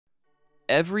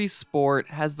Every sport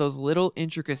has those little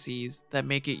intricacies that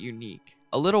make it unique.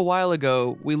 A little while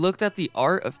ago, we looked at the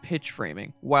art of pitch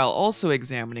framing, while also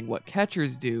examining what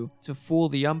catchers do to fool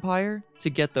the umpire to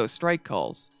get those strike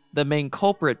calls, the main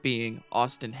culprit being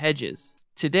Austin Hedges.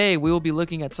 Today, we will be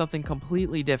looking at something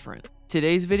completely different.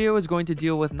 Today's video is going to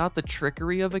deal with not the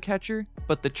trickery of a catcher,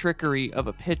 but the trickery of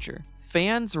a pitcher.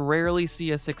 Fans rarely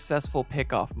see a successful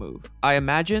pickoff move. I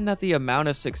imagine that the amount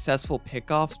of successful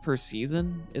pickoffs per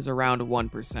season is around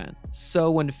 1%. So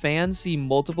when fans see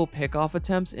multiple pickoff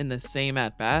attempts in the same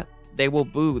at-bat, they will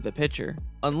boo the pitcher.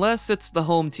 Unless it's the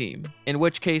home team, in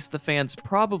which case the fans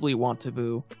probably want to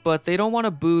boo, but they don't want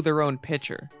to boo their own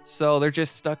pitcher, so they're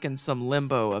just stuck in some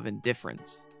limbo of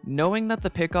indifference. Knowing that the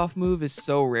pickoff move is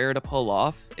so rare to pull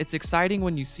off, it's exciting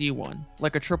when you see one,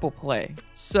 like a triple play.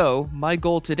 So, my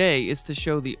goal today is to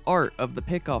show the art of the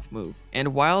pickoff move.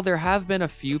 And while there have been a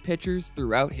few pitchers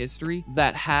throughout history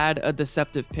that had a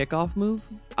deceptive pickoff move,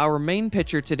 our main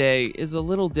pitcher today is a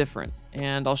little different,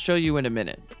 and I'll show you in a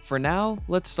minute. For now,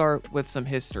 let's start with some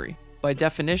history. By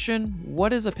definition,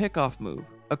 what is a pickoff move?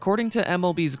 According to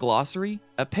MLB's glossary,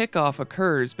 a pickoff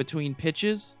occurs between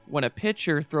pitches when a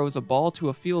pitcher throws a ball to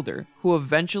a fielder who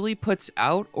eventually puts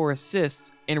out or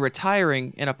assists in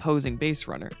retiring an opposing base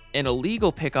runner. An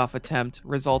illegal pickoff attempt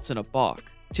results in a balk.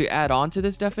 To add on to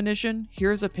this definition,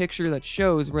 here's a picture that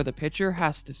shows where the pitcher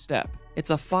has to step. It's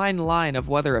a fine line of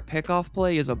whether a pickoff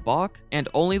play is a balk, and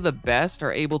only the best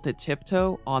are able to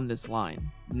tiptoe on this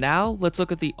line. Now, let's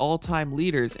look at the all-time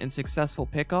leaders in successful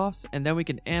pickoffs, and then we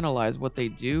can analyze what they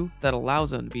do that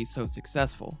allows them to be so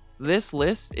successful. This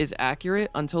list is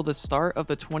accurate until the start of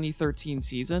the 2013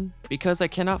 season because I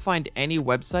cannot find any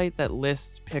website that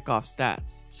lists pickoff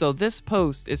stats. So this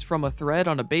post is from a thread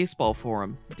on a baseball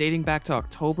forum dating back to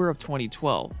October of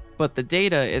 2012, but the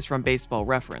data is from Baseball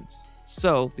Reference.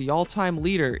 So, the all-time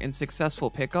leader in successful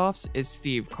pickoffs is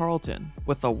Steve Carlton,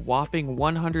 with a whopping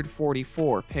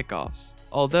 144 pickoffs.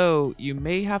 Although, you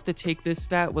may have to take this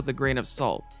stat with a grain of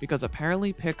salt, because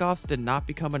apparently pickoffs did not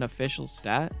become an official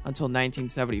stat until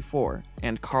 1974,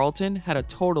 and Carlton had a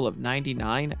total of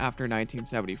 99 after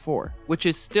 1974, which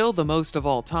is still the most of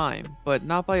all time, but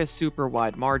not by a super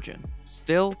wide margin.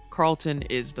 Still, Carlton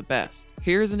is the best.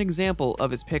 Here's an example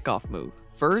of his pickoff move.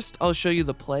 First, I'll show you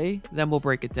the play, then we'll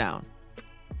break it down.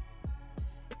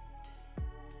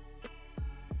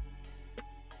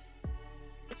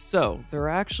 So, there are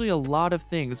actually a lot of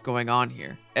things going on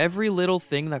here. Every little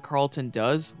thing that Carlton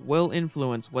does will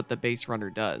influence what the base runner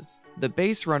does. The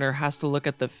base runner has to look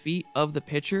at the feet of the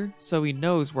pitcher so he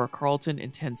knows where Carlton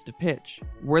intends to pitch.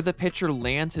 Where the pitcher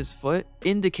lands his foot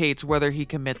indicates whether he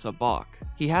commits a balk.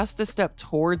 He has to step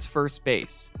towards first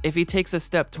base. If he takes a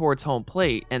step towards home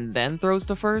plate and then throws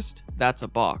to first, that's a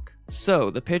balk. So,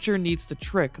 the pitcher needs to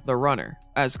trick the runner.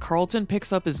 As Carlton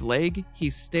picks up his leg, he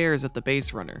stares at the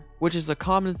base runner, which is a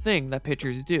common thing that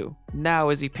pitchers do. Now,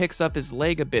 as he picks up his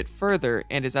leg a bit further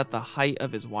and is at the height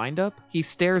of his windup, he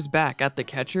stares back at the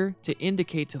catcher to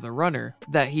indicate to the runner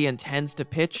that he intends to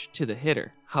pitch to the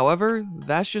hitter. However,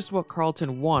 that's just what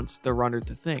Carlton wants the runner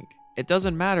to think. It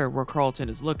doesn't matter where Carlton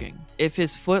is looking. If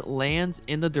his foot lands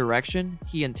in the direction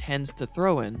he intends to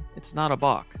throw in, it's not a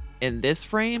balk. In this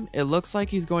frame, it looks like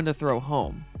he's going to throw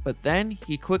home, but then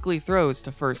he quickly throws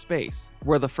to first base,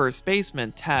 where the first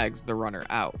baseman tags the runner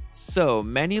out. So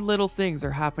many little things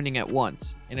are happening at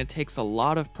once, and it takes a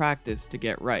lot of practice to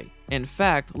get right. In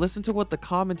fact, listen to what the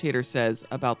commentator says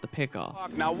about the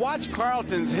pickoff. Now watch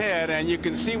Carlton's head, and you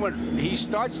can see when he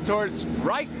starts towards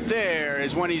right there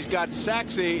is when he's got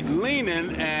Saxey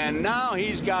leaning, and now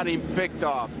he's got him picked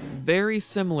off. Very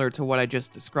similar to what I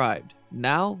just described.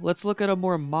 Now, let's look at a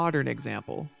more modern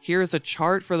example. Here is a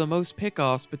chart for the most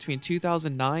pickoffs between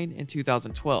 2009 and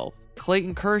 2012.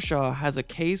 Clayton Kershaw has a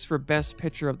case for best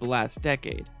pitcher of the last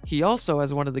decade. He also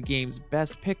has one of the game's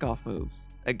best pickoff moves.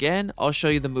 Again, I'll show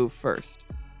you the move first.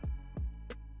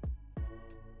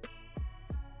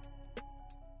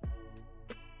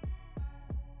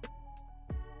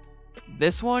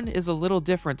 This one is a little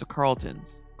different to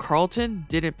Carlton's. Carlton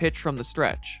didn't pitch from the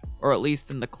stretch, or at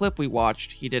least in the clip we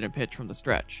watched, he didn't pitch from the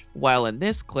stretch, while in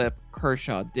this clip,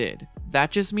 Kershaw did.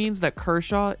 That just means that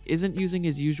Kershaw isn't using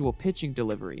his usual pitching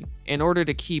delivery in order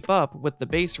to keep up with the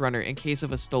base runner in case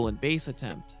of a stolen base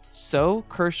attempt. So,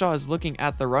 Kershaw is looking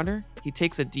at the runner, he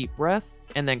takes a deep breath,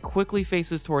 and then quickly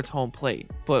faces towards home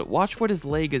plate. But watch what his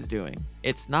leg is doing.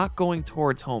 It's not going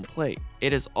towards home plate,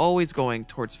 it is always going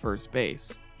towards first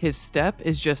base. His step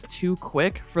is just too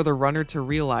quick for the runner to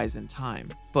realize in time.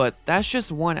 But that's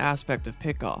just one aspect of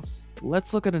pickoffs.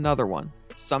 Let's look at another one.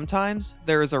 Sometimes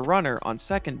there is a runner on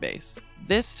second base.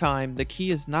 This time, the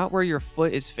key is not where your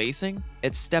foot is facing,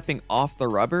 it's stepping off the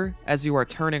rubber as you are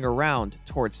turning around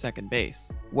towards second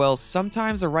base. Well,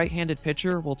 sometimes a right-handed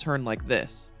pitcher will turn like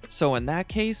this, so in that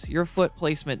case, your foot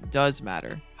placement does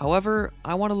matter. However,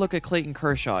 I want to look at Clayton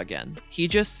Kershaw again. He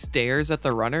just stares at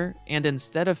the runner, and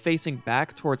instead of facing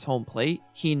back towards home plate,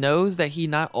 he knows that he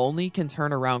not only can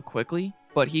turn around quickly,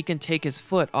 but he can take his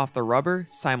foot off the rubber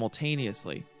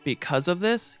simultaneously. Because of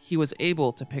this, he was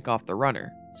able to pick off the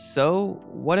runner. So,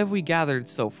 what have we gathered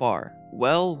so far?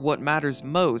 Well, what matters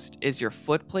most is your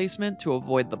foot placement to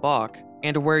avoid the balk,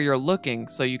 and where you're looking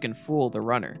so you can fool the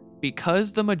runner.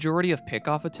 Because the majority of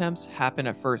pickoff attempts happen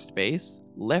at first base,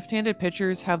 left-handed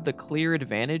pitchers have the clear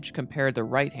advantage compared to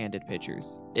right-handed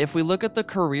pitchers. If we look at the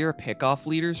career pickoff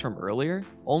leaders from earlier,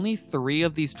 only 3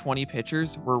 of these 20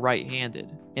 pitchers were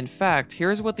right-handed. In fact,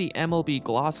 here's what the MLB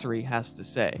glossary has to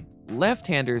say.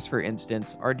 Left-handers, for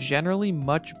instance, are generally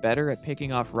much better at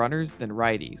picking off runners than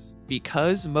righties.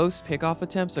 Because most pickoff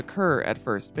attempts occur at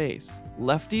first base,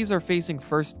 lefties are facing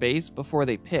first base before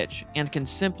they pitch and can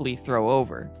simply throw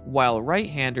over, while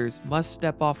right-handers must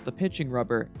step off the pitching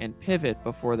rubber and pivot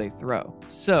before they throw.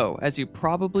 So, as you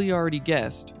probably already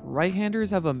guessed,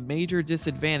 right-handers have a major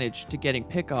disadvantage to getting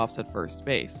pickoffs at first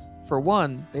base. For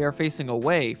one, they are facing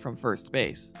away from first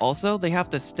base. Also, they have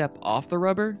to step off the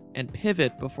rubber and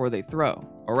pivot before they throw,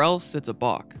 or else it's a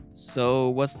balk. So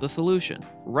what's the solution?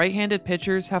 Right-handed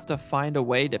pitchers have to find a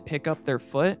way to pick up their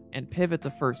foot and pivot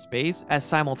to first base as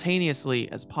simultaneously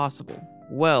as possible.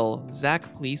 Well, Zach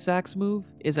Plesac's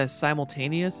move is as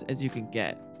simultaneous as you can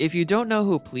get. If you don't know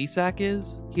who Plesac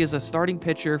is, he is a starting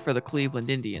pitcher for the Cleveland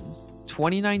Indians.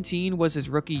 2019 was his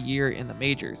rookie year in the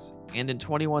majors, and in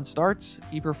 21 starts,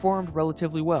 he performed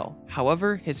relatively well.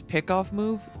 However, his pickoff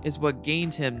move is what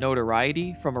gained him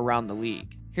notoriety from around the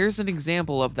league. Here's an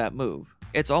example of that move.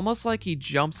 It's almost like he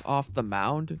jumps off the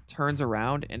mound, turns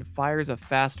around, and fires a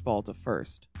fastball to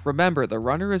first. Remember, the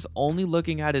runner is only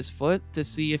looking at his foot to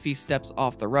see if he steps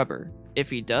off the rubber. If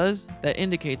he does, that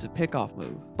indicates a pickoff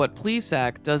move. But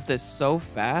Plesac does this so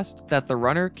fast that the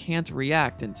runner can't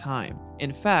react in time.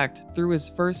 In fact, through his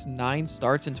first 9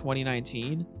 starts in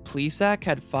 2019, Plesac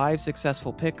had 5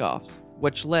 successful pickoffs,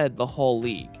 which led the whole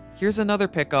league. Here's another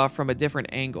pickoff from a different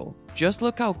angle. Just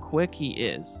look how quick he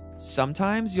is.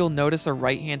 Sometimes you'll notice a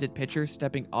right-handed pitcher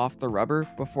stepping off the rubber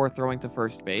before throwing to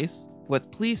first base.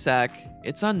 With Plesac,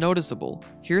 it's unnoticeable.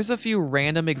 Here's a few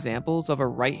random examples of a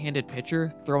right-handed pitcher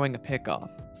throwing a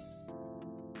pickoff.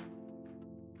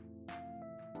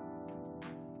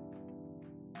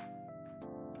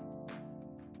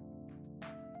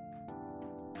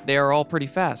 They are all pretty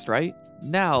fast, right?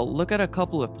 Now, look at a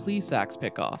couple of Plesac's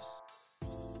pickoffs.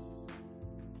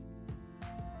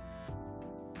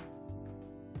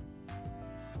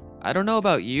 I don't know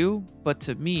about you, but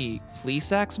to me,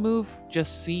 Plesac's move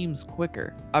just seems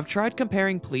quicker. I've tried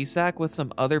comparing Plesac with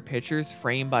some other pitchers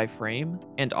frame by frame,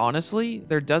 and honestly,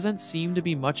 there doesn't seem to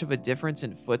be much of a difference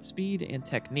in foot speed and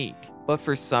technique. But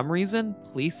for some reason,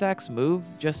 Plesac's move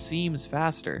just seems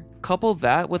faster. Couple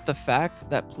that with the fact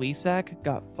that Plesac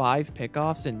got 5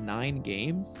 pickoffs in 9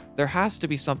 games, there has to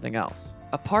be something else.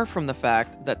 Apart from the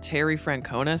fact that Terry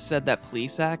Francona said that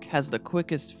Plesac has the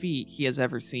quickest feet he has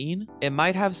ever seen, it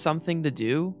might have something to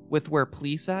do with where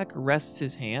Plesac rests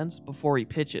his hands before he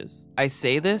pitches. I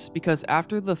say this because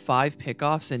after the 5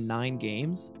 pickoffs in 9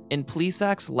 games, in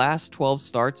Plesac's last 12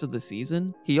 starts of the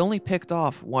season, he only picked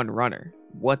off 1 runner.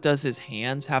 What does his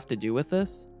hands have to do with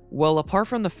this? Well, apart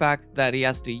from the fact that he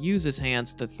has to use his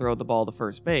hands to throw the ball to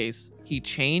first base, he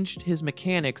changed his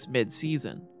mechanics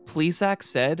mid-season. Plesac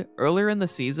said, earlier in the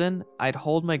season, I'd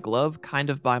hold my glove kind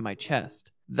of by my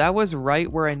chest. That was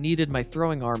right where I needed my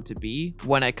throwing arm to be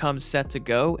when I come set to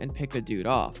go and pick a dude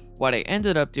off. What I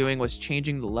ended up doing was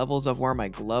changing the levels of where my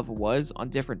glove was on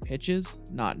different pitches,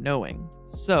 not knowing.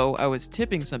 So I was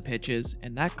tipping some pitches,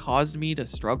 and that caused me to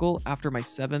struggle after my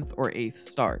 7th or 8th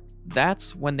start.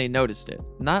 That's when they noticed it.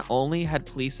 Not only had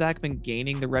Plesac been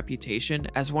gaining the reputation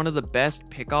as one of the best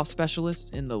pickoff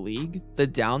specialists in the league, the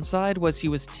downside was he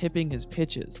was tipping his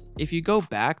pitches. If you go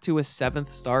back to his 7th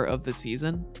start of the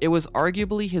season, it was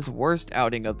arguably his worst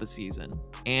outing of the season.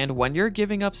 And when you're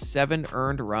giving up 7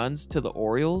 earned runs to the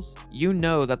Orioles, you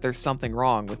know that there's something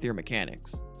wrong with your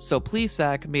mechanics. So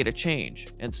Plesac made a change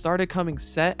and started coming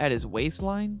set at his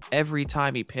waistline every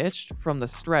time he pitched from the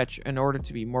stretch in order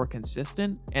to be more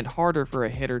consistent and harder for a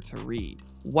hitter to read.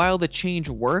 While the change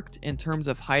worked in terms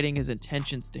of hiding his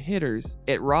intentions to hitters,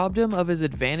 it robbed him of his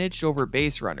advantage over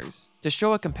base runners. To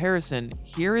show a comparison,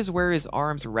 here is where his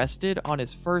arms rested on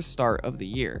his first start of the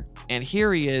year, and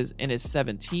here he is in his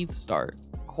 17th start.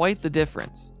 quite the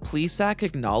difference. Plesac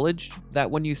acknowledged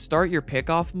that when you start your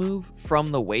pickoff move from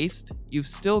the waist, you've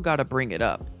still got to bring it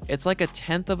up. It's like a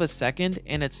 1/10 of a second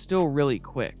and it's still really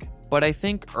quick. But I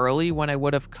think early when I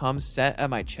would have come set at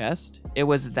my chest, it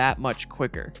was that much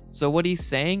quicker. So what he's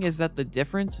saying is that the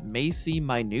difference may seem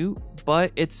minute,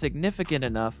 but it's significant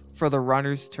enough for the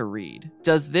runners to read.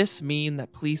 Does this mean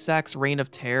that Plesac's reign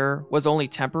of terror was only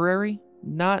temporary?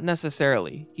 Not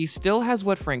necessarily. He still has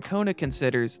what Francona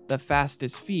considers the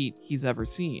fastest feet he's ever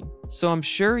seen. So I'm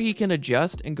sure he can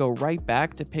adjust and go right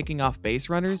back to picking off base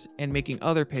runners and making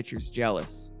other pitchers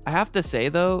jealous. I have to say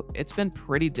though, it's been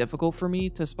pretty difficult for me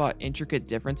to spot intricate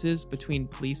differences between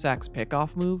Plesac's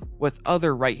pickoff move with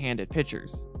other right-handed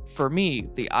pitchers. For me,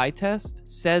 the eye test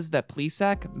says that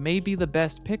Plesac may be the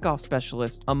best pickoff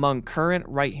specialist among current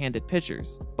right-handed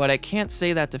pitchers, but I can't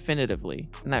say that definitively,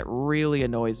 and that really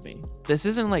annoys me. This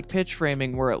isn't like pitch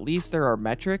framing where at least there are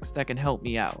metrics that can help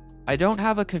me out. I don't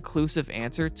have a conclusive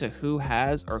answer to who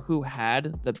has or who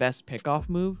had the best pickoff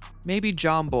move. Maybe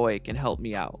John Boy can help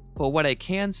me out. But what I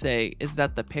can say is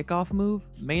that the pickoff move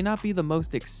may not be the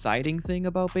most exciting thing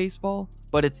about baseball,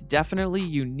 but it's definitely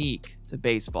unique to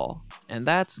baseball, and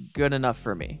that's good enough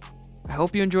for me. I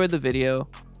hope you enjoyed the video.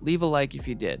 Leave a like if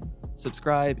you did.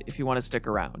 Subscribe if you want to stick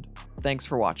around. Thanks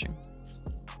for watching.